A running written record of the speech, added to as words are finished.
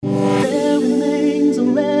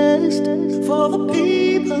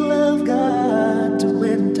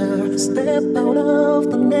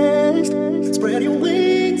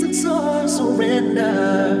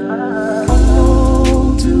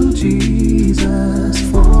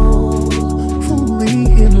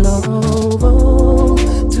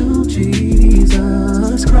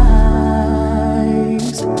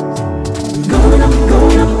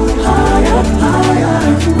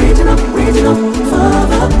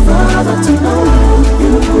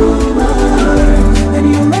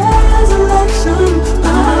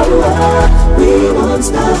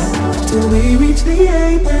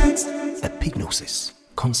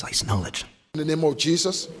concise knowledge. In the name of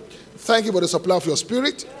Jesus, thank you for the supply of your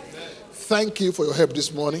spirit. Thank you for your help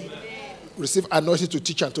this morning. Receive anointing to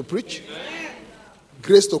teach and to preach.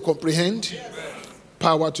 Grace to comprehend.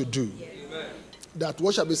 Power to do. That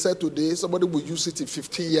what shall be said today, somebody will use it in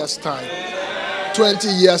 15 years' time, 20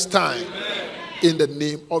 years' time, in the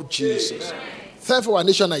name of Jesus. Thank you for our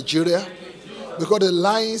nation, Nigeria, because the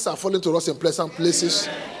lines are falling to us in pleasant places.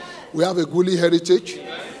 We have a goodly heritage.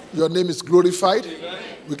 Your name is glorified.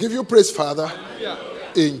 We give you praise, Father.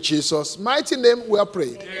 In Jesus' mighty name we are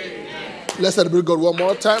prayed. Let's celebrate God one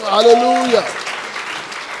more time. Hallelujah.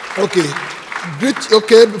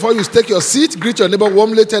 Okay, before you take your seat, greet your neighbor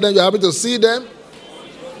warmly. Tell them you're happy to see them.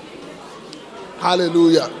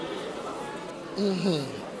 Hallelujah.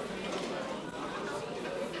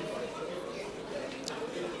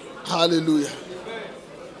 Hallelujah.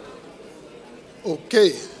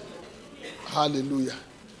 Okay. Hallelujah.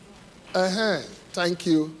 Thank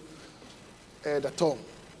you, Elder Tom.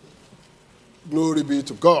 Glory be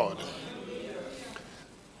to God.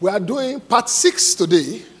 We are doing part 6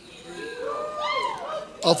 today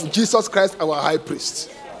of Jesus Christ, our high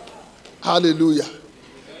priest. Hallelujah.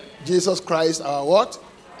 Jesus Christ, our what?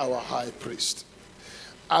 Our high priest.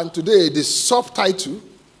 And today the subtitle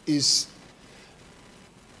is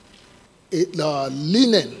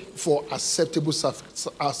linen for acceptable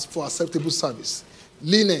service.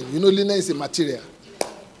 Linen, you know, linen is a material,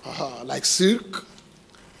 like silk,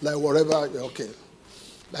 like whatever. Okay,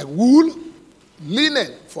 like wool.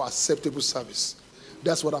 Linen for acceptable service.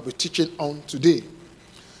 That's what I'll be teaching on today.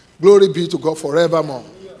 Glory be to God forevermore.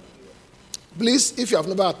 Please, if you have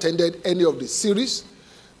never attended any of the series,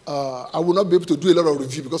 I will not be able to do a lot of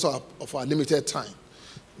review because of our limited time.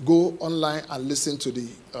 Go online and listen to the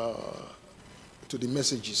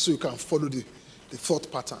messages so you can follow the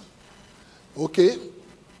thought pattern. Okay?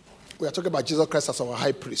 We are talking about Jesus Christ as our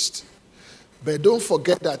high priest. But don't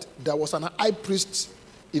forget that there was an high priest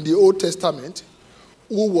in the Old Testament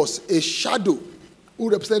who was a shadow, who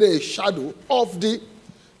represented a shadow of the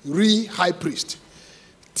real high priest,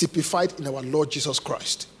 typified in our Lord Jesus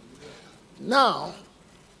Christ. Now,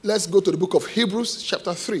 let's go to the book of Hebrews,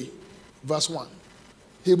 chapter 3, verse 1.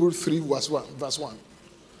 Hebrews 3, verse 1.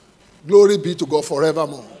 Glory be to God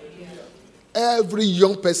forevermore. Every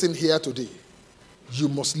young person here today, you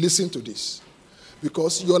must listen to this,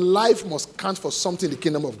 because your life must count for something in the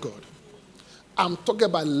kingdom of God. I'm talking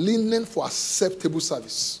about linen for acceptable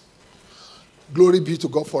service. Glory be to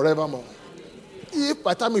God forevermore. If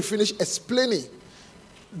by the time we finish explaining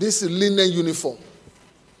this linen uniform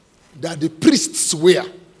that the priests wear,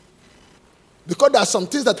 because there are some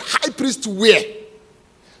things that high priests wear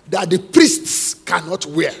that the priests cannot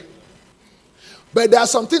wear. But there are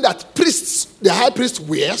some things that the high priest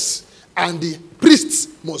wears, and the priests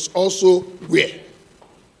must also wear.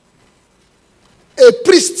 A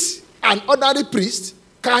priest, an ordinary priest,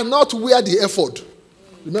 cannot wear the ephod.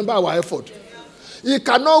 Remember our ephod? He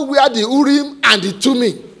cannot wear the Urim and the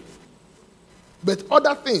Thummim. But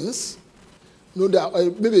other things, there are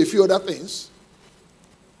maybe a few other things,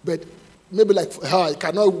 but maybe like he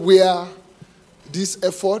cannot wear this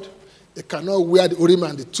ephod, he cannot wear the Urim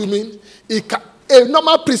and the Thummim. A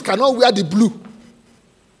normal priest cannot wear the blue.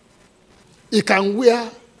 He can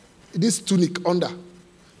wear this tunic under.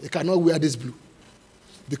 He cannot wear this blue.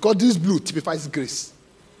 Because this blue typifies grace.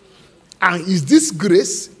 And it's this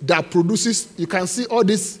grace that produces, you can see all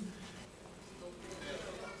these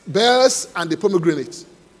bears and the pomegranate.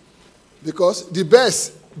 Because the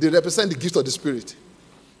bears, they represent the gift of the Spirit.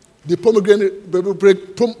 The pomegranate,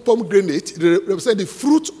 they represent the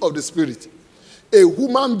fruit of the Spirit. A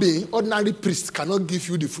human being, ordinary priest, cannot give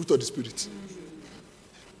you the fruit of the Spirit.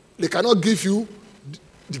 They cannot give you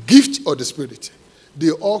the gift of the Spirit.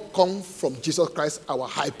 They all come from Jesus Christ, our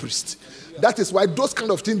high priest. That is why those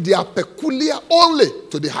kind of things, they are peculiar only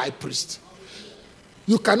to the high priest.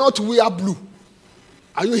 You cannot wear blue.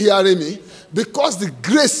 Are you hearing me? Because the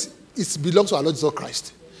grace belongs to our Lord Jesus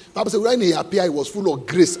Christ. The Bible says when he appeared, he was full of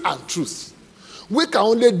grace and truth. We can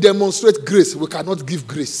only demonstrate grace. We cannot give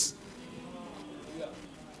grace.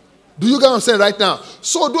 Do you get what I'm saying right now?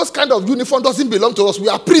 So those kind of uniform doesn't belong to us. We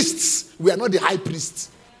are priests. We are not the high priests.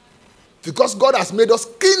 Because God has made us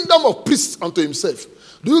kingdom of priests unto himself.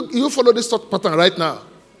 Do you follow this thought pattern right now?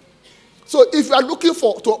 So if you are looking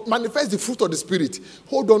to manifest the fruit of the Spirit,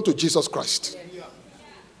 hold on to Jesus Christ.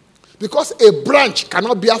 Because a branch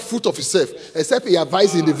cannot bear fruit of itself except he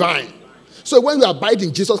abides in the vine. So when you abide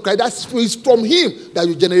in Jesus Christ, that's from him that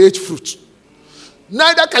you generate fruit.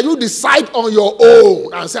 Neither can you decide on your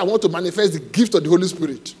own and say, I want to manifest the gift of the Holy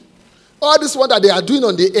Spirit. All this one that they are doing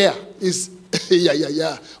on the air is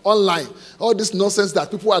yeah. Online. All this nonsense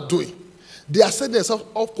that people are doing. They are setting themselves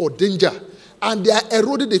up for danger. And they are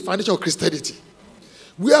eroding the foundation of Christianity.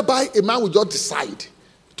 Whereby a man will just decide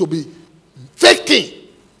to be faking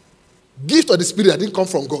gift of the Spirit that didn't come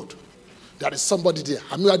from God. There is somebody there.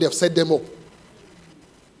 I mean, they have set them up.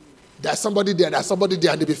 There's somebody there,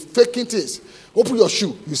 and they be faking things. Open your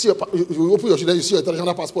shoe. You open your shoe, then you see your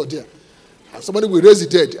international passport there. And somebody will raise the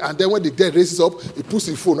dead, and then when the dead raises up, he puts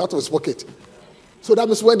his phone out of his pocket. So that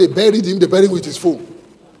means when they buried him, they buried him with his phone.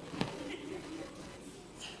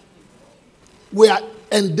 We are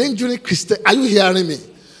endangering Christian. Are you hearing me?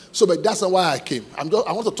 So, but that's not why I came. I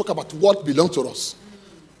want to talk about what belongs to us.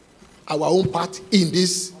 Our own part in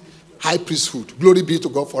this high priesthood. Glory be to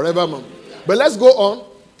God forevermore. But let's go on.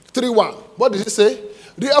 3:1. What did he say?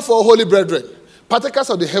 Therefore, holy brethren, partakers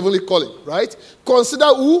of the heavenly calling, right? Consider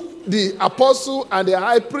who? The apostle and the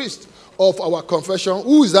high priest of our confession.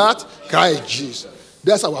 Who is that? Christ Jesus.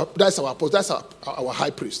 That's our apostle. That's our high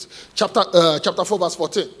priest. Chapter 4, verse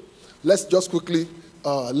 14. Let's just quickly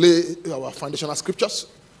lay our foundational scriptures.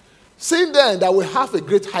 Seeing then that we have a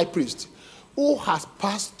great high priest who has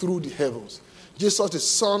passed through the heavens, Jesus, the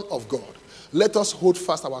Son of God. Let us hold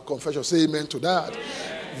fast our confession. Say amen to that.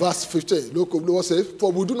 Amen. Verse 15. Look what says,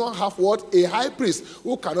 for we do not have what? A high priest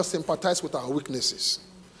who cannot sympathize with our weaknesses,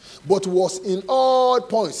 but was in all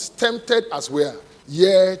points tempted as we are,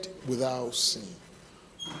 yet without sin.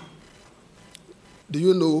 Do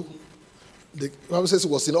you know? The Bible says he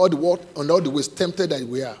was in all the world, on all the ways tempted that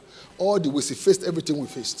we are. All the ways he faced everything we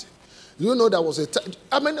faced. You know there was a time.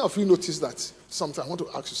 How many of you noticed that? Something I want to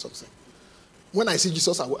ask you something. When I see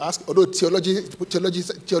Jesus, I will ask, although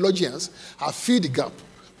theologians have filled the gap,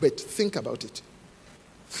 but think about it.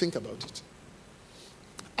 Think about it.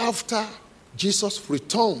 After Jesus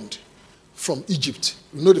returned from Egypt,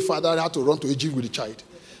 you know the father had to run to Egypt with the child.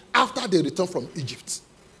 After they returned from Egypt,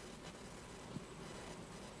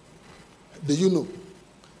 do you know,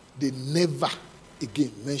 they never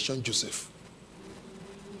again mentioned Joseph,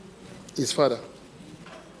 his father.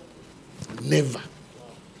 Never.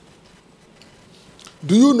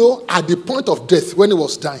 Do you know at the point of death when he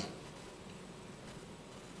was dying?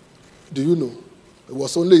 Do you know? It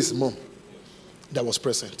was only his mom that was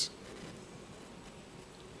present.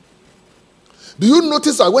 Do you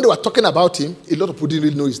notice that when they were talking about him, a lot of people didn't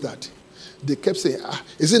really know his dad. They kept saying,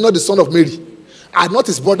 is he not the son of Mary? Are not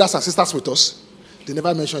his brothers and sisters with us? They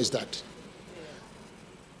never mentioned his dad.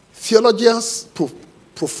 Theologians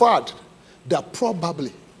proffered that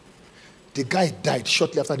probably the guy died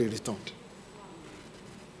shortly after they returned.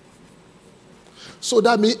 So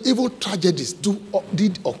that means even tragedies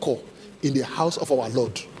did occur in the house of our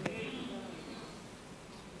Lord.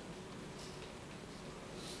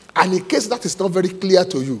 And in case that is not very clear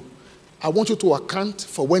to you, I want you to account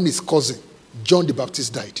for when his cousin, John the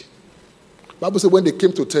Baptist, died. The Bible says when they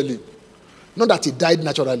came to tell him, not that he died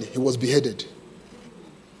naturally, he was beheaded.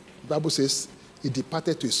 The Bible says he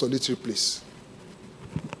departed to a solitary place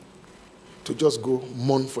to just go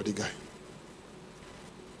mourn for the guy.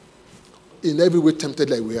 In every way tempted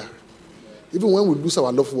like we are. Even when we lose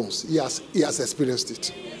our loved ones, he has experienced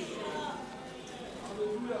it.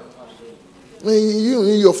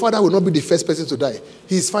 Your father will not be the first person to die.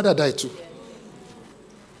 His father died too.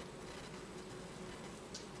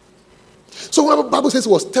 So when the Bible says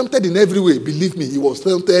he was tempted in every way, believe me, he was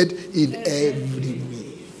tempted in every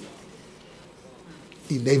way.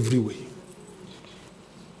 In every way.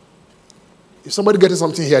 Is somebody getting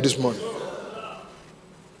something here this morning?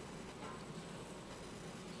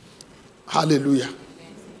 Hallelujah.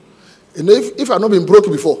 You know, if you have not been broke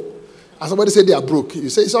before, and somebody say they are broke, you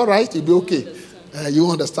say it's all right, you'll be okay. You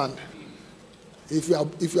understand. If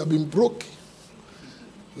you have been broke,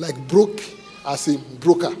 like broke as in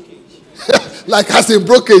broker, like as in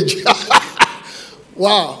brokerage.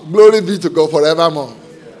 Wow, glory be to God forevermore.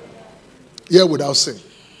 Here without sin.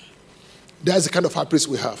 That's the kind of high priest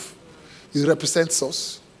we have. He represents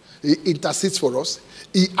us. He intercedes for us.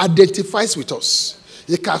 He identifies with us.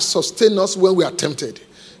 He can sustain us when we are tempted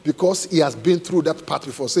because he has been through that path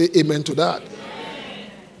before. Say amen to that.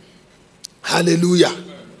 Amen. Hallelujah.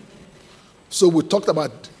 So we talked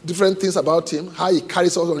about different things about him, how he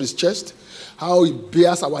carries us on his chest, how he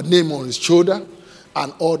bears our name on his shoulder,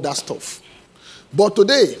 and all that stuff. But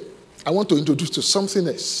today, I want to introduce you to something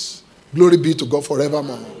else. Glory be to God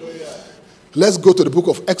forevermore. Let's go to the book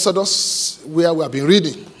of Exodus, where we have been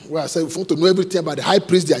reading. Where I said we want to know everything about the high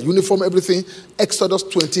priest, their uniform, everything. Exodus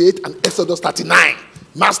 28 and Exodus 39.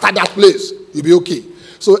 Master that place. You'll be okay.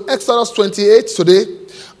 So Exodus 28 today,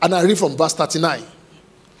 and I read from verse 39.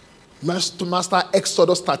 Master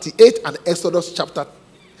Exodus 38 and Exodus chapter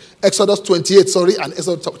Exodus 28, sorry, and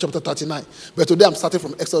Exodus chapter 39. But today I'm starting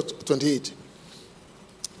from Exodus 28.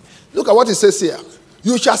 Look at what it says here.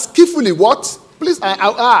 You shall skillfully what? Please, my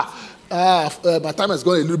time has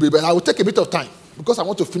gone a little bit, but I will take a bit of time because I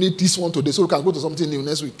want to finish this one today so we can go to something new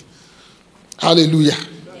next week. Hallelujah.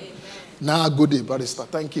 Now, good day, barrister.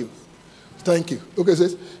 Thank you. Thank you. Okay,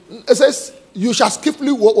 it says, you shall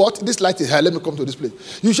skillfully what? This light is here. Let me come to this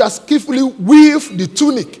place. You shall skillfully weave the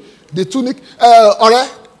tunic. The tunic. All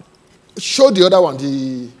right. Show the other one,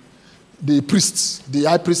 the priests, the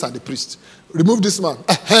high priest and the priest. Remove this man.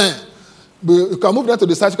 You can move that to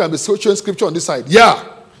the side. You can be showing scripture on this side. Yeah.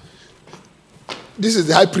 This is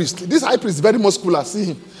the high priest. This high priest is very muscular. See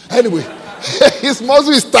him. Anyway, his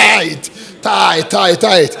muscle is tight.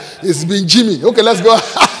 It's been Jimmy. Okay, let's go.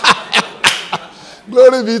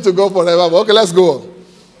 Glory be to God forever. Okay, let's go on.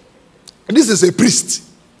 This is a priest.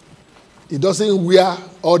 He doesn't wear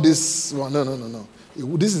all this. No.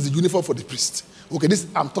 This is the uniform for the priest. Okay,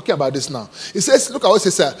 I'm talking about this now. It says, look at what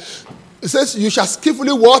it says. It says, you shall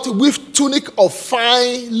skillfully what? With tunic of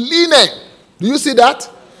fine linen. Do you see that?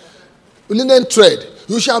 Linen thread.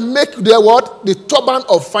 You shall make the what? The turban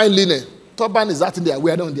of fine linen. Turban is that thing they are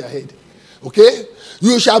wearing on their head. Okay?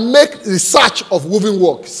 You shall make the sash of woven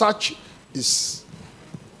work. Sash is...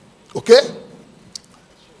 Okay?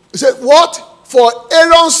 It said, what? For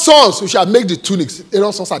Aaron's sons, you shall make the tunics.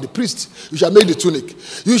 Aaron's sons are the priests. You shall make the tunic.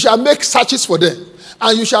 You shall make sashes for them.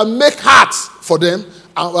 And you shall make hats for them,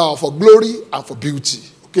 and, for glory and for beauty.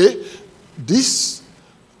 Okay? This,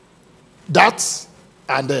 that,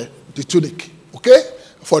 and the tunic. Okay?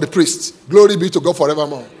 For the priests. Glory be to God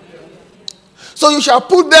forevermore. So you shall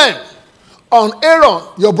put them on Aaron,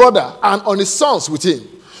 your brother, and on his sons with him.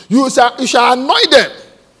 You shall anoint them,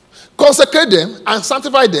 consecrate them, and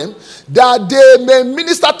sanctify them, that they may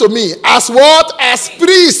minister to me as what? As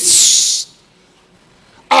priests.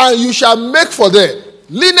 And you shall make for them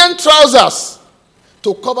linen trousers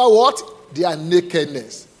to cover what? Their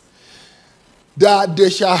nakedness. That they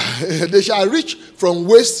shall reach from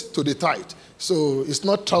waist to the thigh. So it's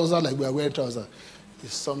not trousers like we are wearing trousers.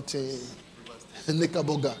 It's something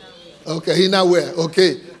knickerbocker. Okay, inner wear.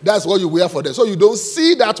 Okay, that's what you wear for them. So you don't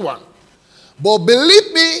see that one. But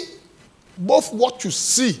believe me, both what you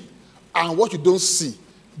see and what you don't see,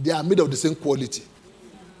 they are made of the same quality.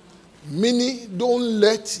 Meaning, don't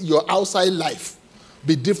let your outside life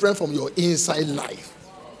be different from your inside life.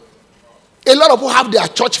 A lot of people have their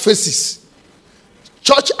church faces,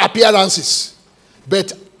 church appearances,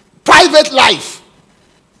 but private life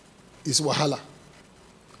is wahala.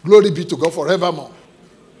 Glory be to God forevermore.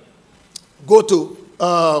 Go to,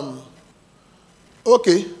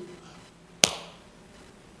 okay.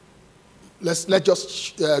 Let's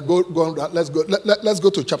just go on. Let's go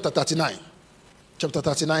to chapter 39. Chapter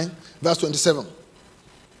 39, verse 27.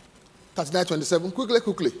 39, 27.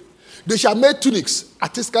 Quickly. They shall make tunics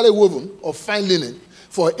artistically woven of fine linen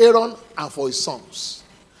for Aaron and for his sons.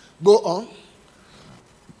 Go on.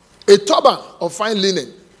 A turban of fine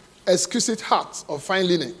linen, exquisite hats of fine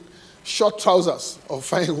linen, short trousers of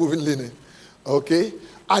fine woven linen. Okay?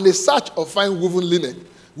 And a sash of fine woven linen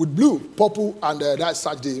with blue, purple, and that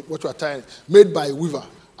sash, what you are tying, made by a weaver,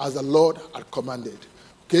 as the Lord had commanded.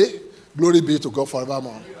 Okay? Glory be to God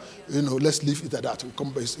forevermore. Let's leave it at that. We'll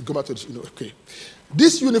come back to this, okay.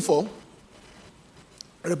 This uniform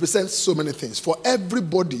represents so many things. For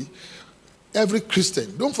everybody, every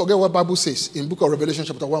Christian. Don't forget what Bible says in book of Revelation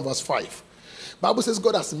chapter 1 verse 5. Bible says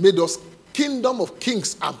God has made us kingdom of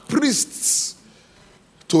kings and priests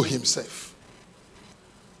to himself.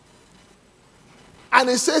 And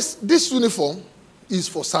it says this uniform is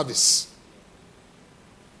for service.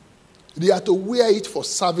 They are to wear it for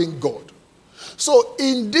serving God. So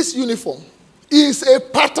in this uniform is a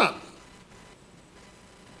pattern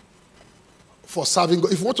for serving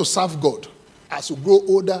God. If you want to serve God as you grow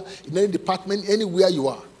older in any department, anywhere you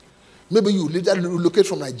are, maybe you relocate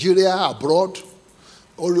from Nigeria abroad,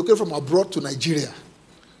 or relocate from abroad to Nigeria.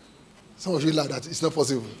 Some of you like that. It's not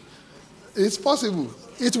possible. It's possible.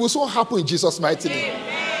 It will so happen in Jesus' mighty name.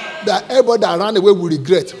 Amen. That everybody that ran away will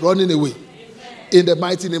regret running away. Amen. In the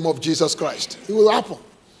mighty name of Jesus Christ. It will happen.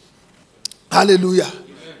 Hallelujah.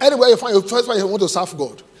 Amen. Anyway, you find your first one, you want to serve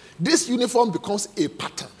God. This uniform becomes a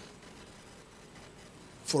pattern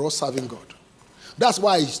for us serving God. That's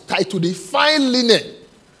why it's tied to the fine linen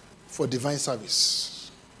for divine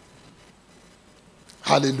service.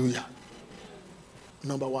 Hallelujah.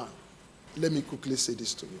 Number one, let me quickly say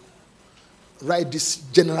this to you. Write these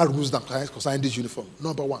general rules that concern this uniform.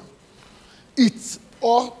 Number one, it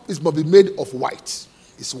must be made of white.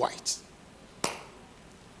 It's white.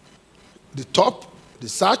 The top The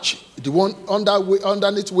sash, the one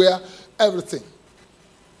underneath wear everything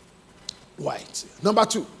white. Number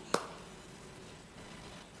 2,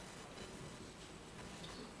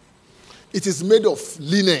 it is made of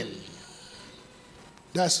linen.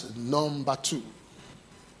 That's number 2.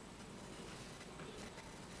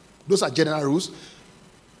 Those are general rules.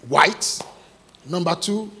 White. Number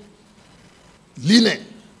 2, linen.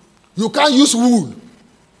 You can't use wool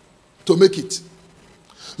to make it.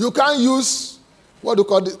 You can't use, what do you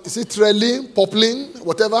call it? Is it trailing, poplin,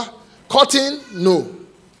 whatever? Cotton? No.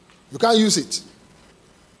 You can't use it.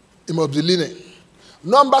 It must be linen.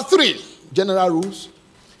 Number 3, general rules.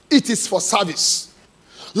 It is for service.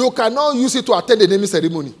 You cannot use it to attend a naming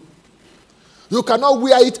ceremony. You cannot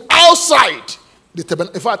wear it outside the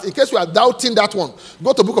tabernacle. In fact, in case you are doubting that one,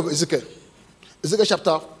 go to the book of Ezekiel. Ezekiel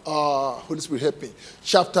chapter, Holy Spirit help me,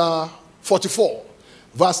 chapter 44,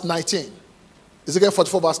 verse 19. Ezekiel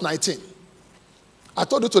 44, verse 19. I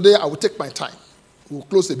told you today I will take my time. We'll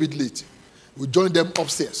close a bit late. We'll join them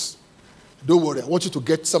upstairs. Don't worry, I want you to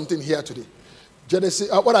get something here today. Genesis,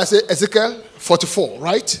 what I say, Ezekiel 44,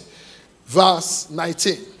 right? Verse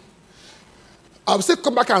 19. I will say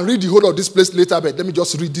come back and read the whole of this place later, but let me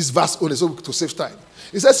just read this verse only so to save time.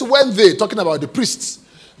 It says, when they, talking about the priests,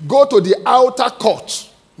 go to the outer court,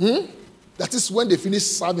 that is when they finish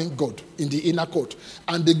serving God in the inner court,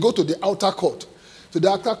 and they go to the outer court, to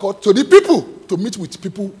the people, to meet with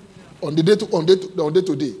people on day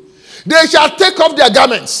to day. They shall take off their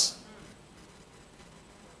garments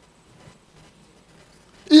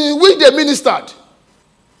in which they ministered.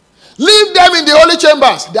 Leave them in the holy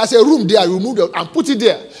chambers. There's a room there. Remove them and put it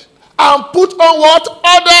there. And put on what?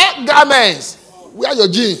 Other garments. Wear your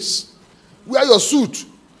jeans. Wear your suit.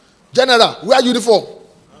 General, wear uniform.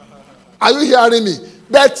 Are you hearing me?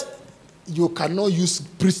 But you cannot use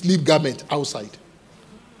priestly garment outside.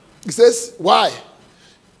 He says, why?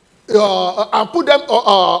 And put them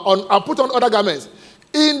on, and put on other garments.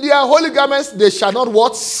 In their holy garments, they shall not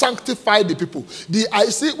what? Sanctify the people. I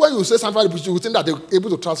see when you say sanctify the people, you think that they're able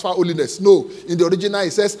to transfer holiness. No. In the original,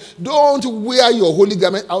 it says, don't wear your holy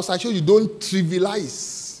garment outside so you don't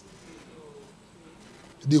trivialize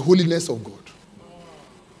the holiness of God.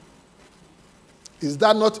 Is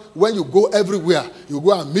that not when you go everywhere, you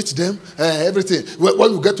go and meet them, everything.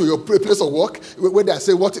 When you get to your place of work, when they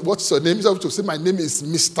say, what's your name? You have to say, my name is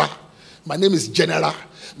Mr. My name is General.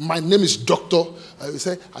 My name is Doctor. You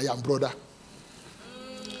say, I am brother.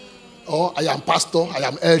 Or I am pastor. I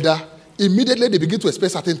am elder. Immediately they begin to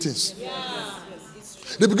expect certain things. Yeah.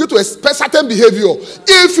 They begin to expect certain behavior.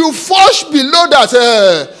 If you fall below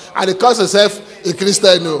that, and they call yourself a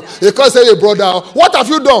Christian, no. They call yourself a brother. What have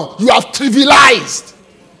you done? You have trivialized.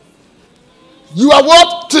 You are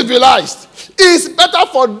what? Trivialized. It's better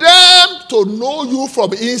for them to know you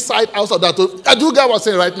from inside, outside. That I do get what I'm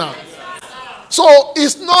saying right now. So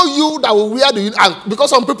it's not you that will wear the uniform. Because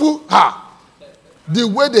some people, the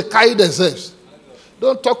way they carry themselves.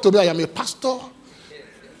 Don't talk to me, I am a pastor.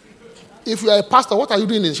 If you are a pastor, what are you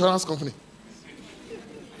doing in the insurance company?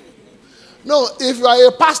 No, if you are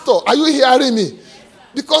a pastor, are you hearing me?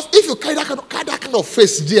 Because if you carry that kind of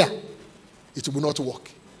face there, it will not work.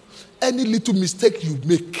 Any little mistake you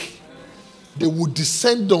make, they will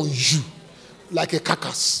descend on you like a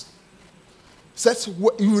carcass. Says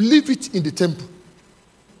you leave it in the temple.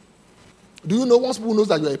 Do you know once people knows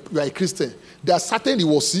that you are a Christian, there are certain you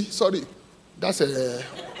will see. Sorry, that's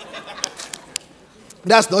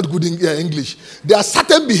not good English. There are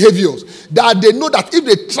certain behaviors that they know that if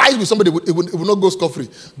they try with somebody, it will not go scot-free.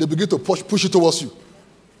 They begin to push it towards you.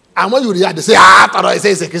 And when you react, they say, I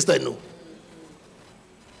say it's a Christian. No.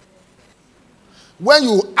 When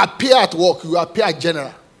you appear at work, you appear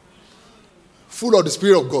general, full of the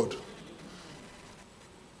Spirit of God.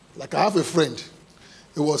 Like I have a friend.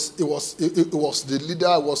 It was the leader.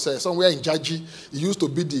 It was somewhere in Jaji. He used to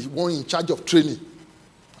be the one in charge of training,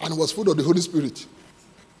 and was full of the Holy Spirit.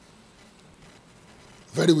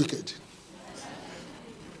 Very wicked.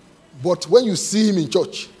 But when you see him in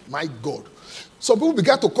church, my God, some people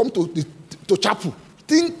began to come to chapel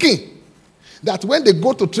thinking that when they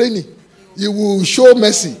go to training, he will show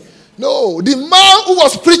mercy. No, the man who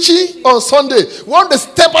was preaching on Sunday wanted to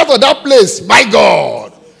step out of that place. My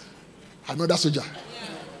God. Another soldier.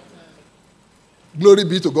 Glory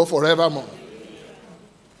be to God forevermore.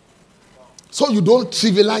 So you don't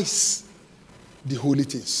trivialize the holy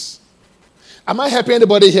things. Am I helping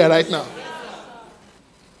anybody here right now?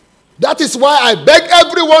 That is why I beg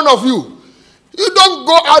every one of you. You don't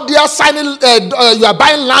go out there signing, you are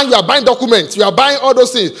buying land, you are buying documents, you are buying all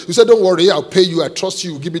those things. You say, don't worry, I'll pay you, I trust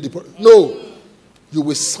you, give me the... No. You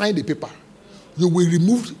will sign the paper. You will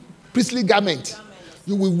remove priestly garment.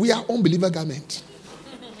 You will wear unbeliever garment.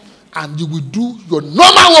 And you will do your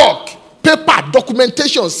normal work. Paper,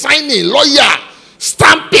 documentation, signing, lawyer,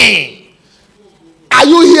 stamping. Are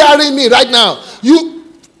you hearing me right now? You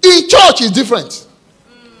in church is different.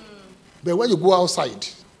 But when you go outside,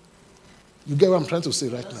 you get what I'm trying to say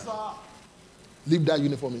right now. Leave that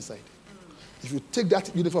uniform inside. If you take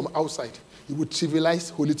that uniform outside, you will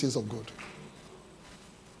trivialize holy things of God.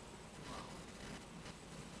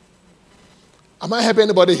 Am I helping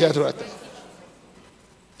anybody here right now?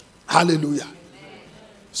 Hallelujah.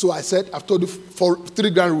 So I said, I've told you 3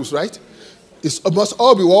 grand rules, right? It must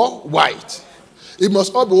all be what? White. It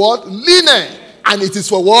must all be what? Linen. And it is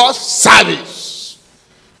for what? Service.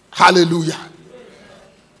 Hallelujah.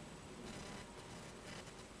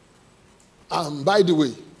 By the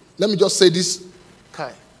way, let me just say this.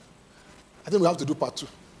 Kai, I think we have to do part 2.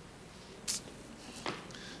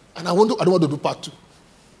 And I don't want to do part 2.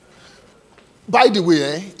 By the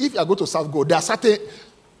way, if you are going to serve God, there are certain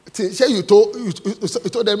things. You told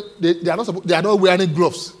them they are not wearing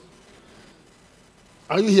gloves.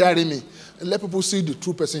 Are you hearing me? And let people see the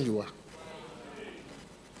true person you are.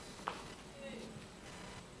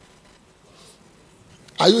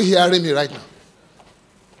 Are you hearing me right now?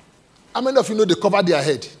 How many of you know they cover their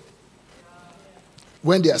head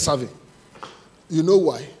when they are serving? You know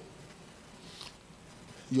why?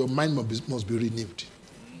 Your mind must be renewed.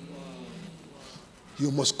 You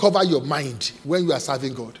must cover your mind when you are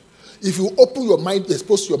serving God. If you open your mind,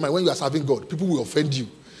 expose your mind when you are serving God, people will offend you.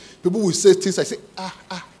 People will say things like,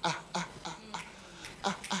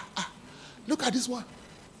 look at this one.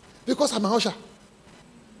 Because I'm a usher.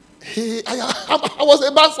 Hey, I was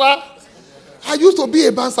a bouncer. I used to be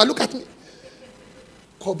a bouncer. Look at me.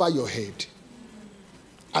 Cover your head.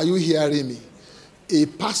 Are you hearing me? A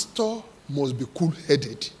pastor must be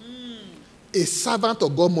cool-headed. A servant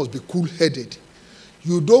of God must be cool-headed.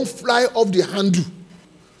 You don't fly off the handle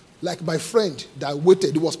like my friend that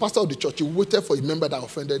waited. He was pastor of the church. He waited for a member that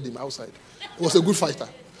offended him outside. He was a good fighter.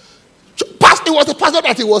 It was a pastor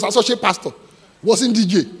that he was associate pastor. He wasn't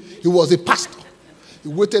DJ. He was a pastor. He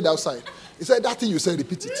waited outside. He said, that thing you said,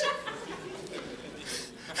 repeat it.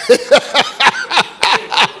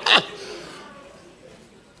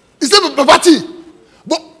 He said, Babati.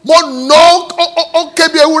 But no, okay,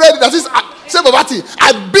 be ready. That is, say, Babati.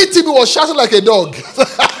 I beat him. He was shouting like a dog.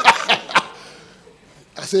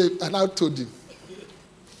 I said, and I told him,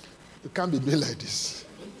 you can't be doing like this.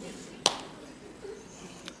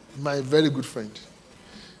 My very good friend,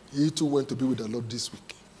 he too went to be with the Lord this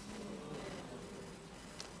week.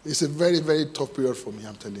 It's a very, very tough period for me,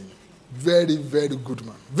 I'm telling you. Very, very good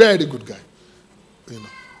man. Very good guy. You know.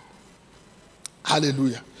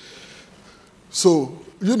 Hallelujah. So,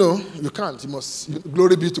 you can't. You must,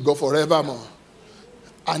 glory be to God forevermore.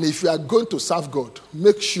 And if you are going to serve God,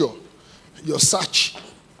 make sure your search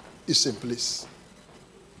is in place.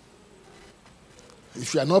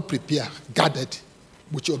 If you are not prepared, guarded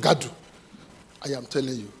with your gadu, I am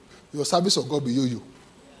telling you, your service of God will you.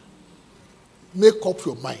 Make up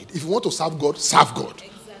your mind. If you want to serve God, serve God. Exactly.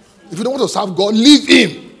 If you don't want to serve God, leave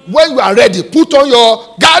him. When you are ready, put on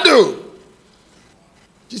your girdle.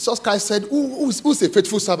 Jesus Christ said, who's a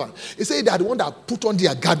faithful servant? He said they are the one that put on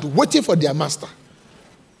their girdle, waiting for their master.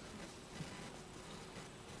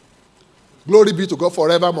 Glory be to God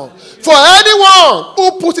forevermore. For anyone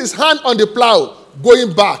who puts his hand on the plow,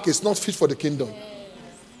 going back is not fit for the kingdom. Yes.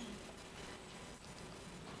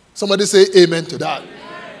 Somebody say amen to that.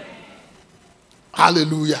 Amen.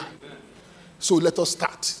 Hallelujah. Amen. So let us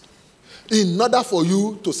start. In order for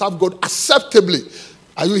you to serve God acceptably,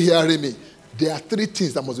 are you hearing me? There are 3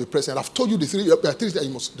 things that must be present. I've told you there are 3 things that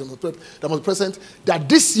must be present. That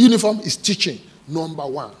this uniform is teaching. Number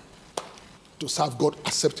 1, to serve God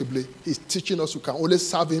acceptably, is teaching us you can only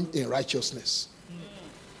serve him in righteousness.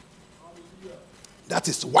 That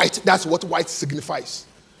is white. That's what white signifies.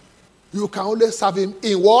 You can only serve him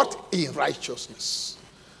in what? In righteousness.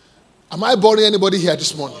 Am I boring anybody here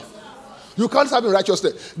this morning? You can't serve in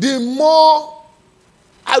righteousness. The more,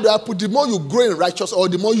 the more you grow in righteousness, or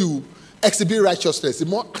the more you exhibit righteousness, the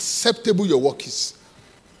more acceptable your work is.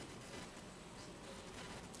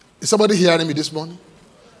 Is somebody hearing me this morning?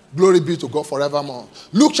 Glory be to God forevermore.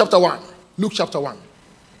 Luke chapter 1. Luke chapter 1.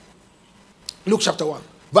 Luke chapter 1.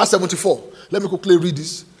 Verse 74. Let me quickly read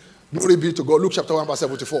this. Glory be to God. Luke chapter 1, verse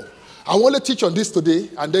 74. I want to teach on this today,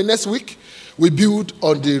 and then next week we build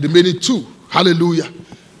on the remaining 2. Hallelujah.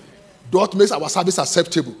 What makes our service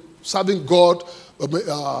acceptable? Serving God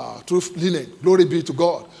through linen. Glory be to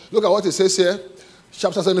God. Look at what it says here.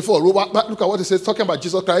 Chapter 74. Look at what it says, talking about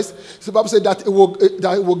Jesus Christ. The Bible says that it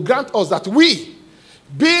will grant us that we,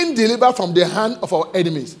 being delivered from the hand of our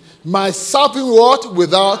enemies, might serve him what?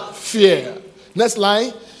 Without fear. Next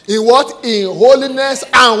line. In what? In holiness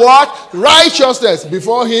and what? Righteousness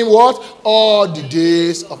before him what? All the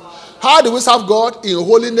days of. How do we serve God? In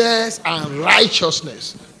holiness and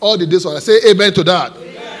righteousness. All the days of. I say amen to that.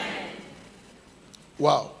 Amen.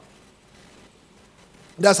 Wow.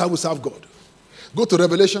 That's how we serve God. Go to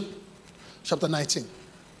Revelation chapter 19.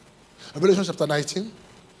 Revelation chapter 19.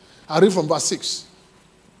 I read from verse 6.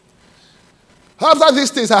 After these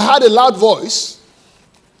things, I heard a loud voice.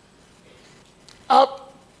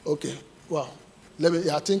 Up. Okay. Wow.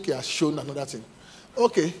 I think he has shown another thing.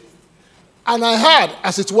 Okay. And I heard,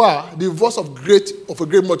 as it were, the voice of a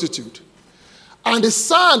great multitude, and the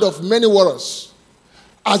sound of many waters,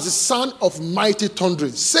 as the sound of mighty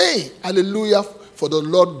thundering, saying, Hallelujah, for the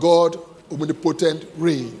Lord God omnipotent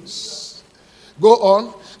reigns. Go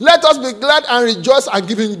on. Let us be glad and rejoice and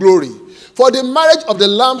give him glory. For the marriage of the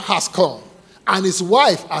Lamb has come, and his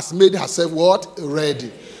wife has made herself what?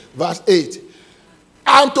 Ready. Verse 8.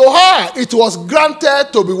 And to her it was granted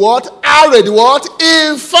to be what? Arrayed what?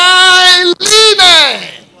 In fine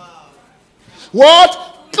linen. Wow.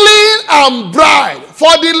 What? Clean and bright. For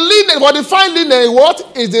the fine linen,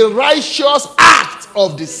 what? Is the righteous act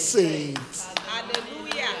of the saints.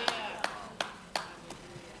 Hallelujah.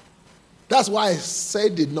 That's why I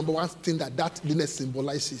said the number one thing that linen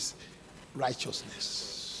symbolizes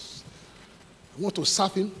righteousness. You want to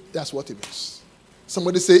serve him? That's what it means.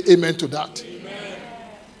 Somebody say amen to that. Amen.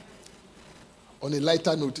 On a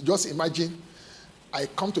lighter note, just imagine I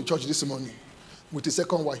come to church this morning with a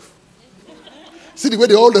second wife. See the way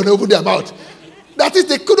they all don't know what they're about. That is,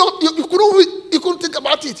 you couldn't think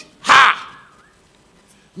about it. Ha!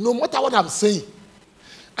 No matter what I'm saying,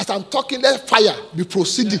 as I'm talking, let fire be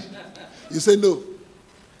proceeding. You say no,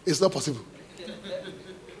 it's not possible.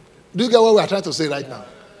 Do you get what we are trying to say right now?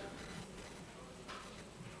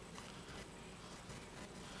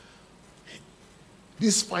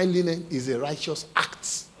 This fine linen is a righteous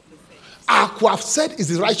act. I could have said is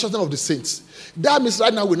the righteousness of the saints. That means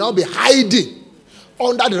right now we now be hiding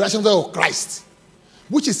under the righteousness of Christ,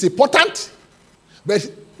 which is important.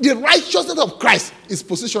 But the righteousness of Christ is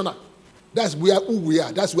positional. That's who we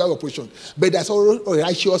are. That's where we're positioned. But there's also a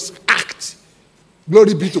righteous act.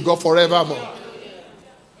 Glory be to God forevermore.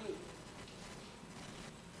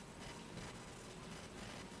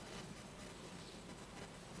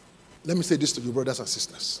 Let me say this to you, brothers and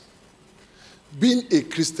sisters. Being a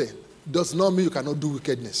Christian does not mean you cannot do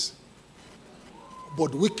wickedness.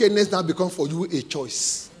 But wickedness now becomes for you a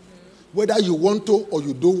choice. Whether you want to or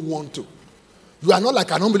you don't want to. You are not like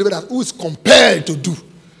an unbeliever who is compelled to do.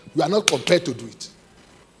 You are not compelled to do it.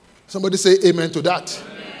 Somebody say amen to that.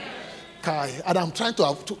 Amen. And I'm trying to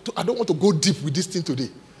I don't want to go deep with this thing today.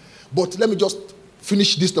 But let me just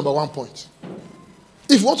finish this number one point.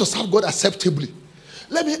 If you want to serve God acceptably,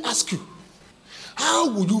 let me ask you, how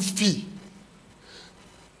would you feel?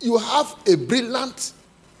 You have a brilliant,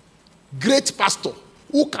 great pastor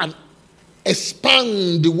who can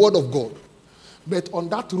expand the word of God. But on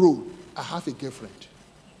that road, I have a girlfriend.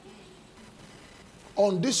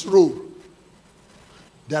 On this road,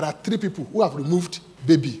 there are 3 people who have removed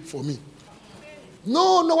baby for me.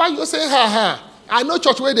 No, why you saying ha? I know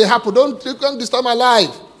church where they happen. Don't disturb my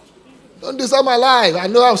life. Don't disturb my life. I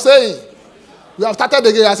know what I'm saying. We have started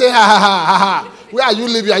again. I say, ha. Where are you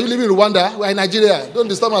living? Are you living in Rwanda? We're in Nigeria. Don't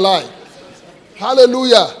disturb my life.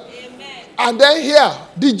 Hallelujah. Amen. And then here,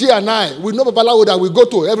 DJ and I, we know Babalawo that we go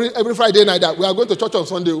to every Friday night that we are going to church on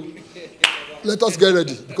Sunday. Let us get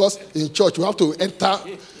ready. Because in church, we have to enter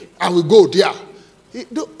and we go there.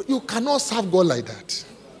 You cannot serve God like that.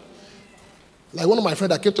 Like one of my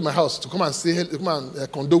friends that came to my house to come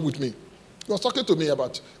and condole with me. He was talking to me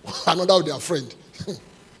about another of their friend.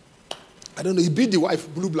 I don't know, he beat the wife,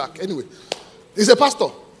 blue, black. Anyway, he's a pastor.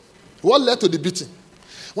 What led to the beating?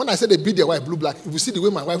 When I said they beat their wife, blue, black, if you see the way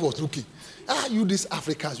my wife was looking, you these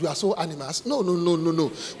Africans, you are so animals. No.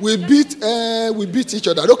 We beat each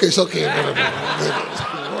other. Okay, it's okay.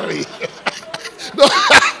 Don't worry.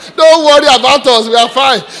 Don't worry about us. We are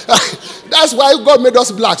fine. That's why God made us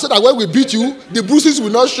black, so that when we beat you, the bruises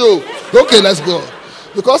will not show. Okay, let's go.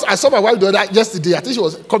 Because I saw my wife yesterday. I think she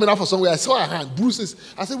was coming out for somewhere. I saw her hand, bruises.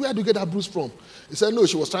 I said, where do you get that bruise from? He said, no,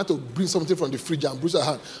 she was trying to bring something from the fridge and bruise her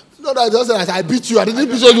hand. No, that doesn't. I beat you. I didn't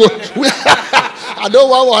beat you. I don't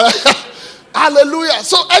want one. Hallelujah.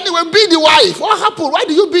 So anyway, beat the wife. What happened? Why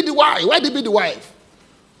did you beat the wife? Why did you beat the wife?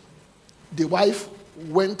 The wife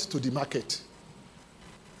went to the market.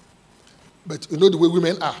 But you know the way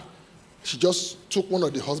women are. She just took one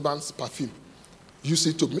of the husband's perfume. Used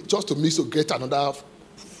it just to mix to get another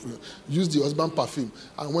used the husband perfume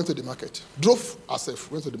and went to the market. Drove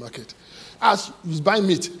herself, went to the market. As he's buying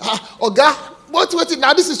meat. Oga, wait,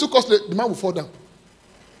 now this is too costly. The man will fall down.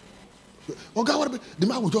 Oga, what about? The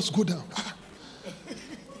man will just go down.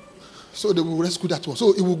 So they will rescue that one.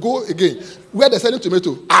 So it will go again. Where they're selling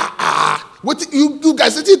tomato. What you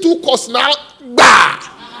guys say too cost now? Bah!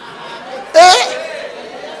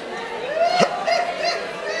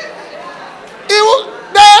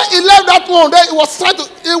 He left that one. Then he was trying to.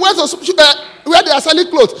 He went to where they are selling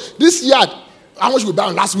clothes. This yard, how much we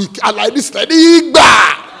buy last week? And like this, power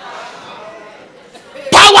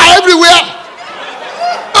everywhere.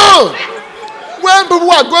 When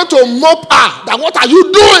people are going to mop her, that what are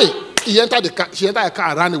you doing? He entered the car. She entered the car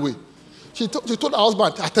and ran away. She told her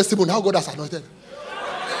husband her testimony how God has anointed.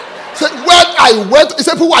 Said when I went, he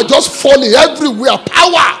said people were just falling everywhere.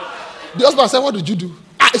 Power. The husband said, "What did you do?"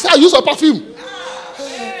 He said, "I used a perfume."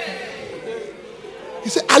 He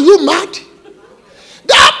said, "Are you mad?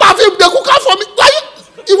 That perfume they cook out for me. Why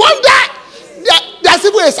you want that? There's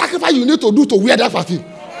even a sacrifice you need to do to wear that perfume."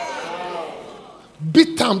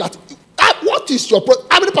 Big time that. What is your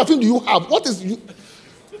how many perfume do you have? What is you?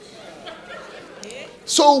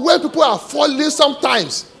 So when people are falling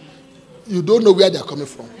sometimes, you don't know where they are coming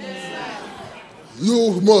from.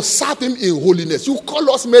 You must serve him in holiness. You call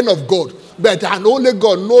us men of God, but and only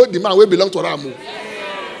God knows the man who belongs to Ramo.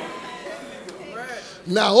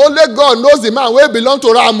 Now only God knows the man who belongs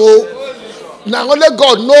to Ramo. Now only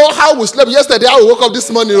God knows how we slept yesterday, how we woke up this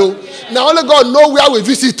morning. Now only God knows where we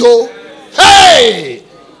visit. Hey!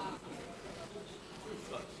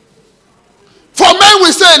 For men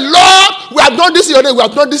we say, Lord, we have done this in your name, we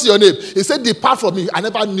have done this in your name. He said, depart from me, I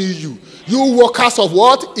never knew you. You workers of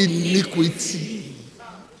what? Iniquity.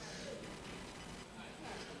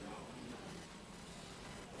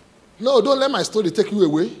 No, don't let my story take you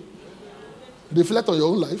away. Reflect on your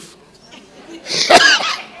own life.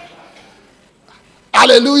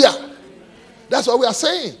 Hallelujah. That's what we are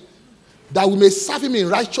saying. That we may serve him in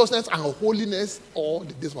righteousness and holiness all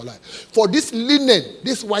the days of our life. For this linen,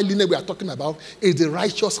 this white linen we are talking about, is the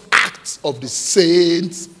righteous acts of the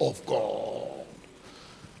saints of God.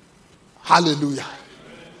 Hallelujah.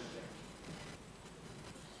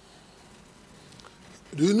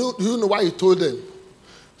 Do you know why he told them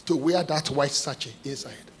to wear that white sachet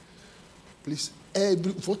inside? Please, if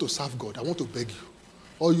you want to serve God, I want to beg you,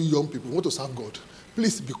 all you young people who want to serve God,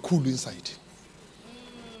 please be cool inside.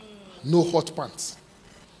 No hot pants.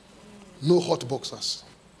 No hot boxers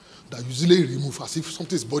that usually remove as if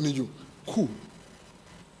something is burning you. Cool.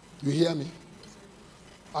 You hear me?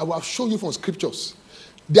 I will show you from scriptures.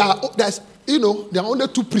 There are only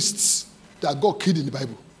two priests that God killed in the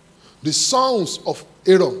Bible. The sons of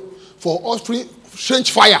Aaron for offering strange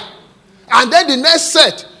fire. And then the next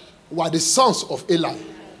set were the sons of Eli.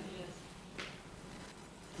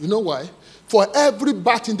 You know why? For every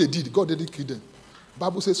bad thing they did, God didn't kill them.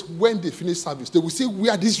 Bible says when they finish service, they will still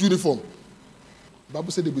wear this uniform. Bible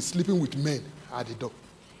says they will be sleeping with men at the door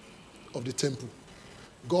of the temple.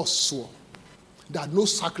 God swore that no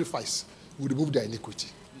sacrifice will remove their iniquity.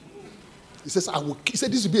 He says, he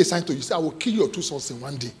said this will be a sign to you. He said, I will kill your two sons in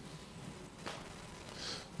one day.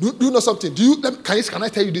 Do you know something? Can I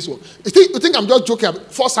tell you this one? You think I'm just joking?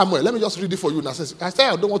 1 Samuel. Let me just read it for you now. I said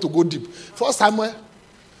I don't want to go deep. 1 Samuel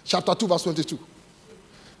chapter 2 verse 22.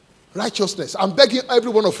 Righteousness. I'm begging every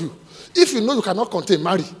one of you. If you know you cannot contain,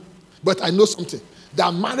 marry. But I know something.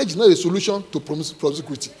 That marriage is not a solution to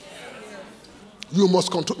promiscuity. You must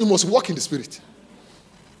control. You must walk in the spirit.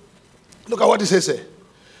 Look at what it says here.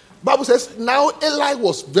 Bible says, now Eli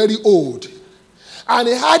was very old. And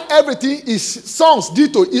he had everything his sons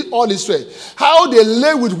did to all Israel. How they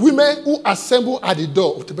lay with women who assemble at the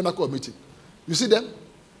door of the tabernacle meeting. You see them?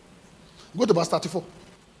 Go to verse 34.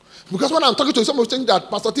 Because when I'm talking to you, some of you think that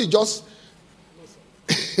Pastor T just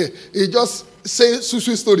he just says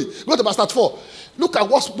sweet story. Go to verse 34. Look at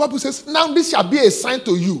what Bible says. Now this shall be a sign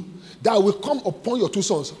to you that will come upon your two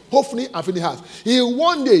sons, Hophni and Phinehas. In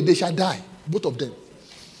one day they shall die, both of them.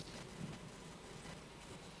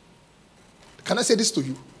 Can I say this to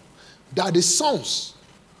you? That the sons,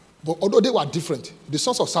 but although they were different, the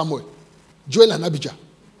sons of Samuel, Joel and Abijah,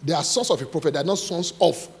 they are sons of a prophet. They are not sons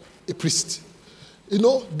of a priest. You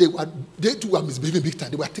know, they too were misbehaving big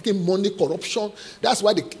time. They were taking money, corruption. That's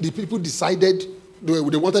why the people decided they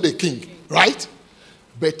wanted a king, right?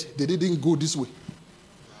 But they didn't go this way.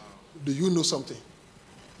 Do you know something?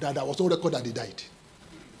 That there was no record that they died.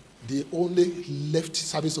 They only left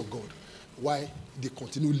service of God while they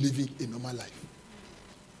continue living a normal life.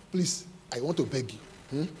 Please, I want to beg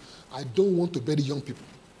you. I don't want to bury young people.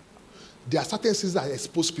 There are certain things that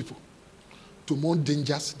expose people. to more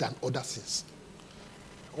dangers than other sins.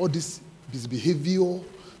 All this behavior,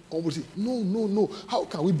 no. How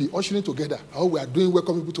can we be ushering together? How we are doing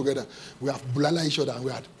welcome people together? We have bulala each other and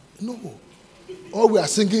we are no. Or we are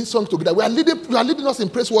singing songs together. You are leading us in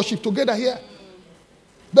praise worship together here.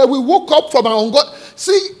 But we woke up from our own God.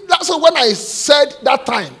 See, that's when I said that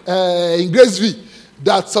time in Graceville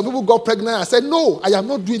that some people got pregnant. I said, no, I'm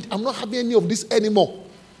not having any of this anymore.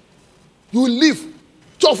 You will leave.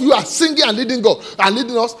 Two of you are singing and leading God and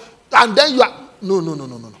leading us, and then you are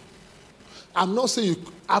no. I'm not saying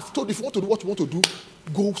I've told you if you want to do what you want to do,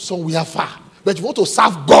 go somewhere far. But if you want to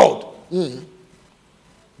serve God,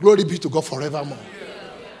 glory be to God forevermore.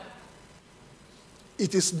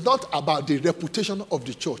 It is not about the reputation of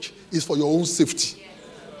the church. It's for your own safety.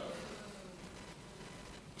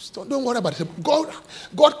 So don't worry about it.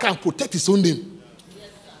 God can protect his own name.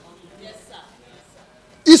 Yes, sir.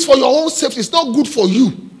 It's for your own safety. It's not good for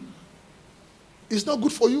you. It's not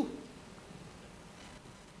good for you.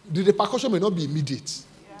 The repercussion may not be immediate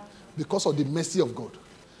because of the mercy of God.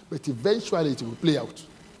 But eventually it will play out.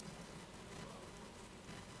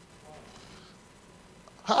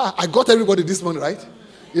 I got everybody this morning, right?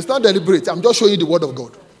 It's not deliberate. I'm just showing you the word of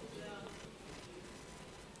God.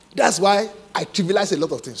 That's why I trivialize a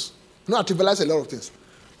lot of things. No, I trivialize a lot of things.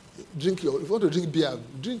 If you want to drink beer,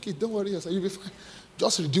 drink it. Don't worry yourself. You'll be fine.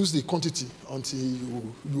 Just reduce the quantity until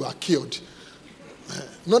you are cured.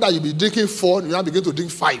 Not that you'll be drinking 4, you now begin to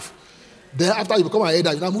drink 5. Then after you become an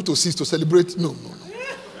elder, you now move to 6 to celebrate. No.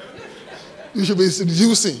 You should be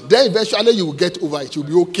reducing. Then eventually you will get over it. You'll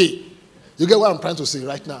be okay. You get what I'm trying to say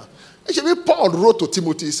right now? Actually, Paul wrote to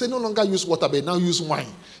Timothy, he said, no longer use water, but now use wine.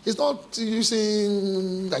 It's not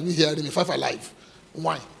using, are you hearing me, 5 alive,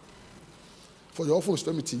 wine. For your awful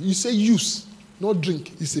infirmity. You say use, not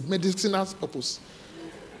drink. It's a medicinal purpose.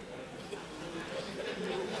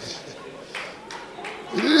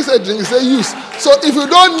 He didn't say drink, he said use. So if you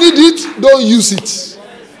don't need it, don't use it.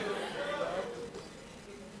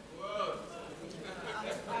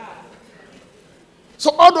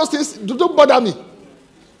 So all those things, don't bother me.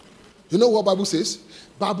 You know what Bible says?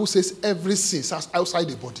 Bible says every sin is outside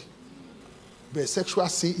the body. But sexual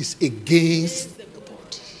sin is against the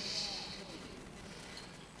body.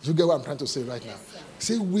 You get what I'm trying to say right now?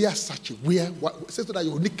 Say we are such a, say so that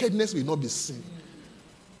your nakedness will not be seen.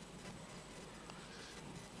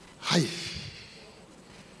 Hi.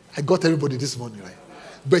 I got everybody this morning, right?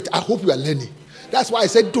 But I hope you are learning. That's why I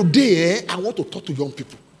said today, I want to talk to young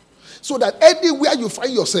people. So that anywhere you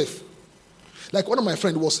find yourself, like one of my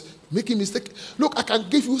friends was making mistake. Look, I can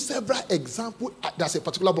give you several examples. There's a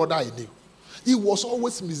particular brother I knew. He was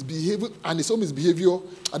always misbehaving, and his own misbehavior,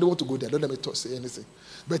 I don't want to go there. Don't let me say anything.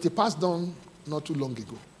 But he passed on not too long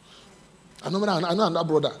ago. I know another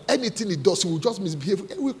brother. Anything he does, he will just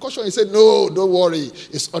misbehave. We caution. He said, no, don't worry.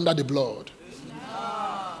 It's under the blood. No.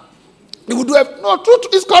 He will do it. No, truth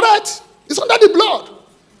is correct. It's under the blood.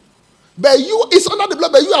 But it's under the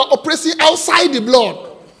blood, but you are operating outside the blood.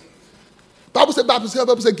 Bible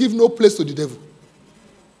says, give no place to the devil.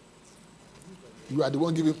 You are the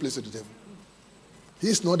one giving place to the devil.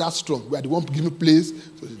 He's not that strong. We are the one giving place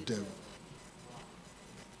to the devil.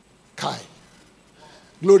 Kai.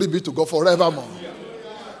 Glory be to God forevermore.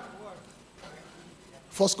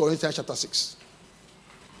 1 Corinthians chapter 6.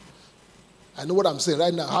 I know what I'm saying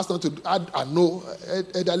right now. It has nothing to do. I know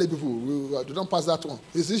elderly people. We don't pass that one.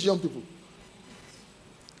 It's these young people.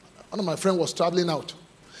 One of my friends was traveling out.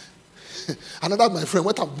 Another of my friend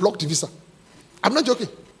went and blocked the visa. I'm not joking.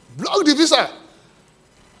 Blocked the visa.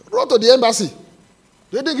 Wrote to the embassy.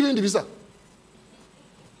 They didn't give him the visa.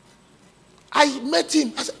 I met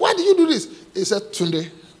him. I said, why did you do this? He said, Tunde,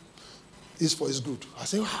 it's for his good. I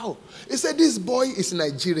said, how? He said, this boy is in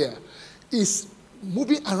Nigeria. He's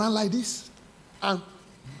moving around like this and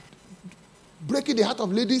breaking the heart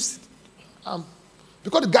of ladies.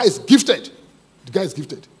 Because the guy is gifted. The guy is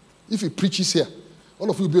gifted. If he preaches here, all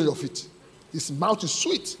of you will be on your feet. His mouth is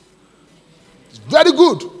sweet. It's very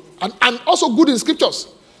good. And also good in scriptures.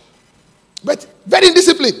 But very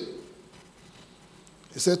indisciplined.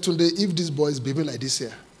 He said, Tunde, if this boy is behaving like this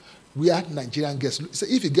here, we are Nigerian guests. He said,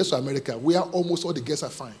 if he gets to America, we are almost all the guests are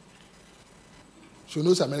fine. So you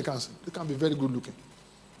know Americans, they can be very good looking.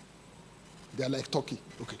 They are like turkey.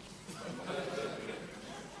 Okay.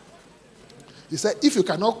 He said, if you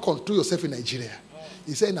cannot control yourself in Nigeria,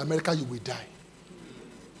 he said, in America, you will die.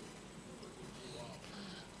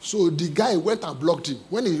 So the guy went and blocked him.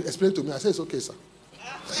 When he explained to me, I said, it's okay, sir.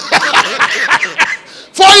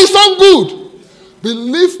 For his own good.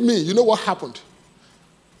 Believe me, you know what happened?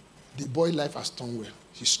 The boy life has turned well.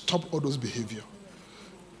 He stopped all those behavior.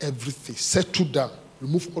 Everything settled down.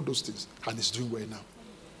 Remove all those things, and he's doing well now.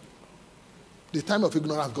 The time of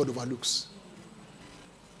ignorance God overlooks.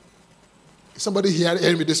 Is somebody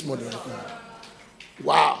hearing me this morning right now?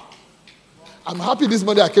 Wow. I'm happy this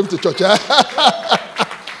morning I came to church.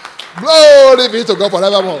 Glory be to God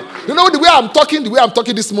forevermore. You know the way I'm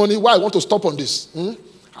talking this morning, why I want to stop on this.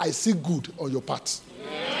 I see good on your part.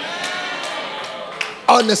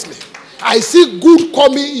 Honestly. I see good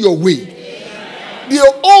coming your way.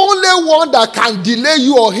 The only one that can delay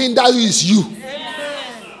you or hinder you is you.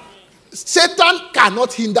 Satan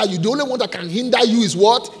cannot hinder you. The only one that can hinder you is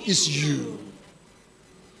what? Is you.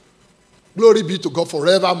 Glory be to God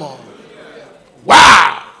forevermore.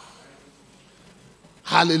 Wow.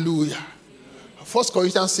 Hallelujah. 1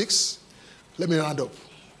 Corinthians 6. Let me round up.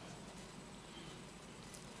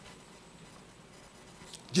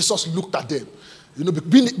 Jesus looked at them. You know,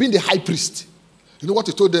 being the high priest. You know what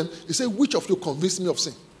he told them? He said, which of you convinced me of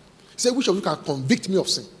sin? He said, which of you can convict me of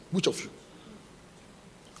sin? Which of you?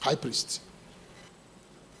 High priest.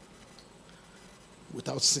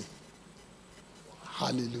 Without sin.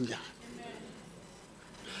 Hallelujah.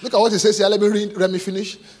 Look at what he says here. Let me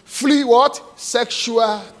finish. Flee what?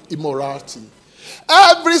 Sexual immorality.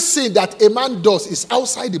 Every sin that a man does is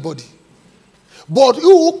outside the body. But you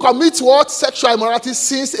who commits what? Sexual immorality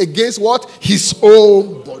sins against what? His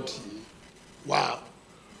own body. Wow.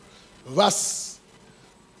 Verse.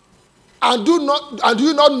 And do you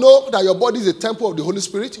not know that your body is a temple of the Holy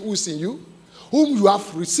Spirit who is in you, whom you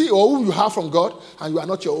have received or whom you have from God, and you are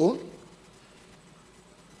not your own?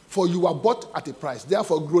 For you are bought at a price.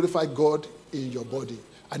 Therefore glorify God in your body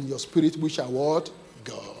and in your spirit, which are what?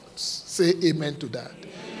 God's. Say amen to that.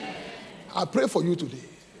 Amen. I pray for you today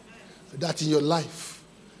that in your life,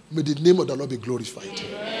 may the name of the Lord be glorified.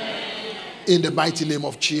 Amen. In the mighty name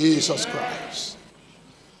of Jesus Christ.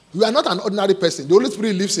 You are not an ordinary person. The Holy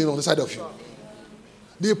Spirit lives on the side of you.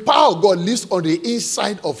 The power of God lives on the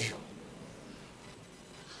inside of you.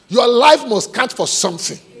 Your life must count for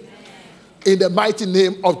something. In the mighty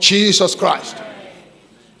name of Jesus Christ.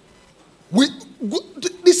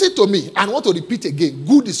 Listen to me. I want to repeat again.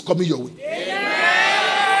 Good is coming your way. Amen.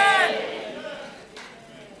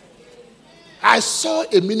 I saw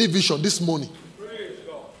a mini vision this morning.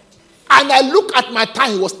 And I look at my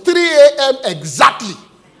time. It was 3 a.m. exactly.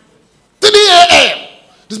 3 a.m.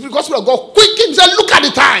 This because we God quick and said, look at the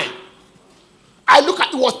time. I look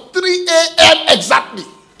at it was 3 a.m. exactly.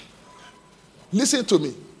 Listen to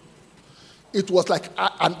me. It was like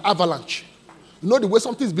an avalanche. You know the way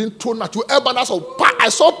something is being thrown at you. I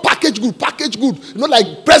saw package good. You know,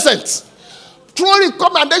 like presents. Throwing it,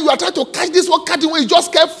 come and then you are trying to catch this one, catch it when it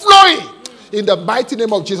just kept flowing. In the mighty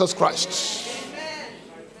name of Jesus Christ. Amen.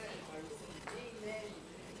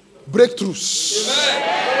 Breakthroughs.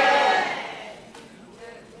 Amen.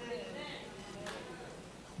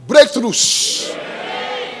 Breakthroughs.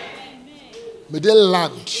 Amen. May they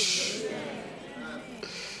land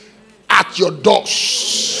at your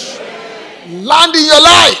doors. Land in your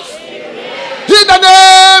life. In the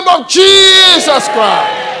name of Jesus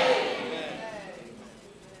Christ.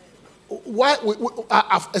 Why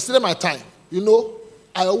I've extended my time. You know,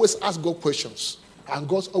 I always ask God questions. And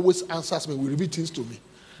God always answers me, will reveal things to me.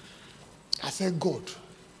 I said, God,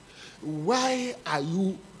 why are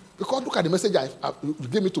you... Because look at the message you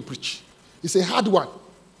gave me to preach. It's a hard one.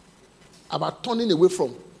 About turning away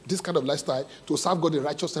from this kind of lifestyle to serve God in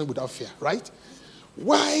righteousness without fear, right?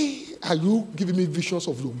 Why are you giving me visions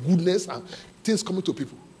of your goodness and things coming to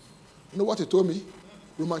people? You know what he told me?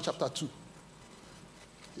 Romans chapter 2.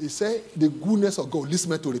 He said, the goodness of God leads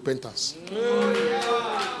men to repentance. Do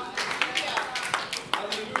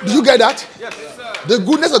you get that? Yes, sir. The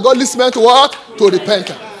goodness of God leads men to what? To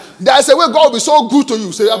repentance. There's a way God will be so good to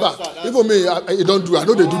you. Say, Abba, even me, I don't do. I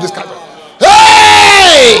know they do this kind of.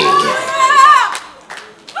 Hey!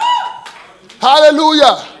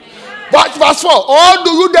 Hallelujah. But verse 4. Or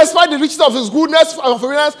do you despite the riches of his goodness and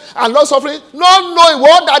forgiveness and long suffering, not knowing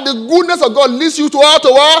what that the goodness of God leads you to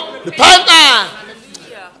what? Repentance.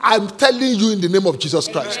 I'm telling you in the name of Jesus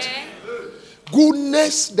Christ.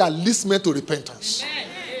 Goodness that leads men to repentance.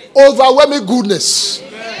 Overwhelming goodness.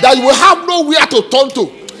 That you will have nowhere to turn to.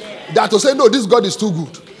 That to say, no, this God is too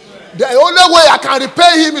good. The only way I can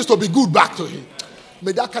repay him is to be good back to him.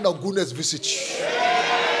 May that kind of goodness visit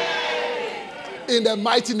you. In the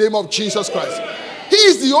mighty name of Jesus Christ. He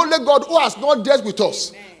is the only God who has not dealt with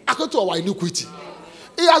us according to our iniquity.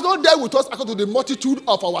 He has not dealt with us according to the multitude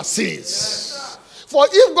of our sins. For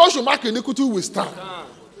if God should mark iniquity, we will stand.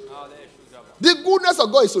 The goodness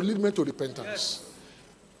of God is to lead men to repentance.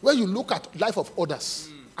 When you look at life of others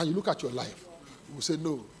and you look at your life, you will say,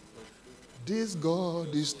 no, this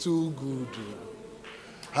God is too good.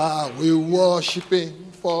 We worship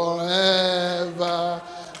him forever,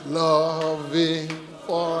 loving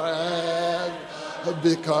forever,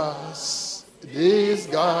 because this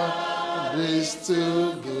God is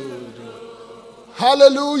too good.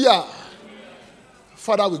 Hallelujah.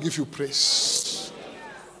 Father, we give you praise.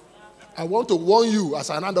 I want to warn you as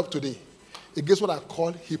I hand up today against what I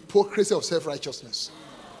call hypocrisy of self-righteousness.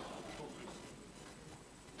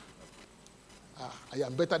 I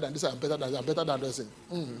am better than this, I am better than that, I am better than this.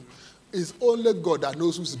 It's only God that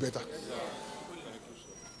knows who's better.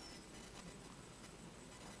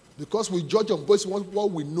 Because we judge on based on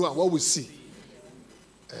what we know and what we see.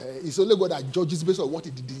 It's only God that judges based on what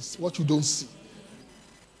it is, what you don't see.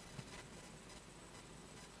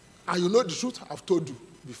 And you know the truth, I've told you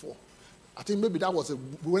before. I think maybe that was a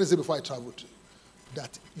Wednesday before I traveled.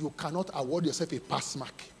 That you cannot award yourself a pass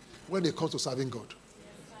mark when it comes to serving God.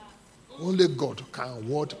 Only God can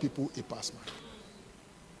award people a pass mark.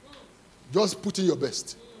 Just put in your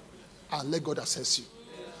best and let God assess you.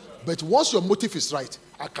 But once your motive is right,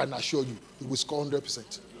 I can assure you, you will score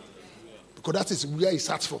 100%. Because that is where it's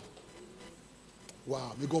at from.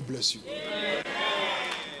 Wow, may God bless you.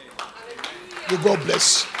 May God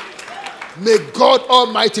bless you. May God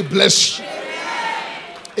Almighty bless you.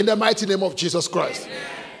 In the mighty name of Jesus Christ.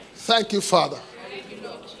 Thank you, Father.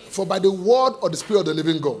 For by the word of the Spirit of the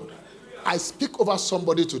living God, I speak over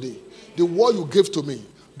somebody today. The word you gave to me,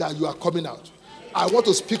 that you are coming out. I want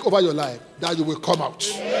to speak over your life, that you will come out.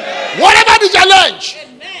 Whatever the challenge,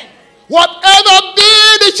 whatever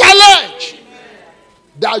be the challenge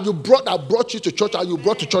that brought you to church, and you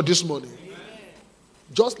brought to church this morning,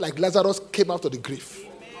 just like Lazarus came out of the grave,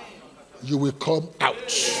 you will come out.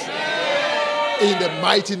 In the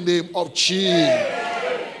mighty name of Jesus.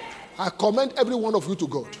 I commend every one of you to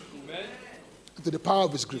God. To the power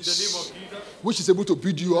of his grace. Which is able to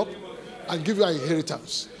build you up and give you an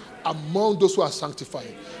inheritance among those who are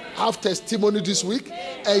sanctified. Have testimony this week.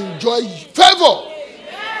 Enjoy favor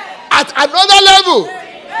at another level.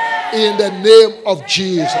 In the name of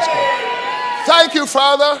Jesus Christ. Thank you,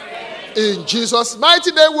 Father. In Jesus'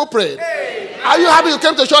 mighty name we pray. Are you happy you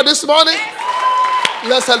came to church this morning?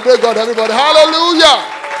 Let's celebrate God, everybody. Hallelujah.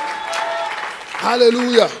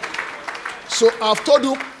 Hallelujah. So I've told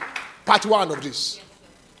you part 1 of this.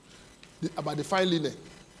 About the fine linen.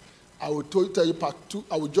 I will tell you part 2.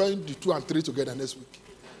 I will join the 2 and 3 together next week.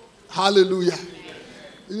 Hallelujah.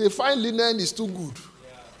 The fine linen is too good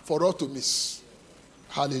for us to miss.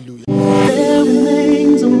 Hallelujah. There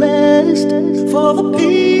remains a rest for the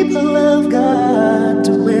people of God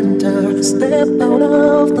to enter. Step out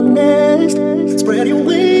of the nest, spread your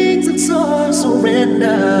wings and soar,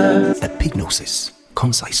 surrender. Epignosis,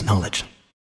 concise knowledge.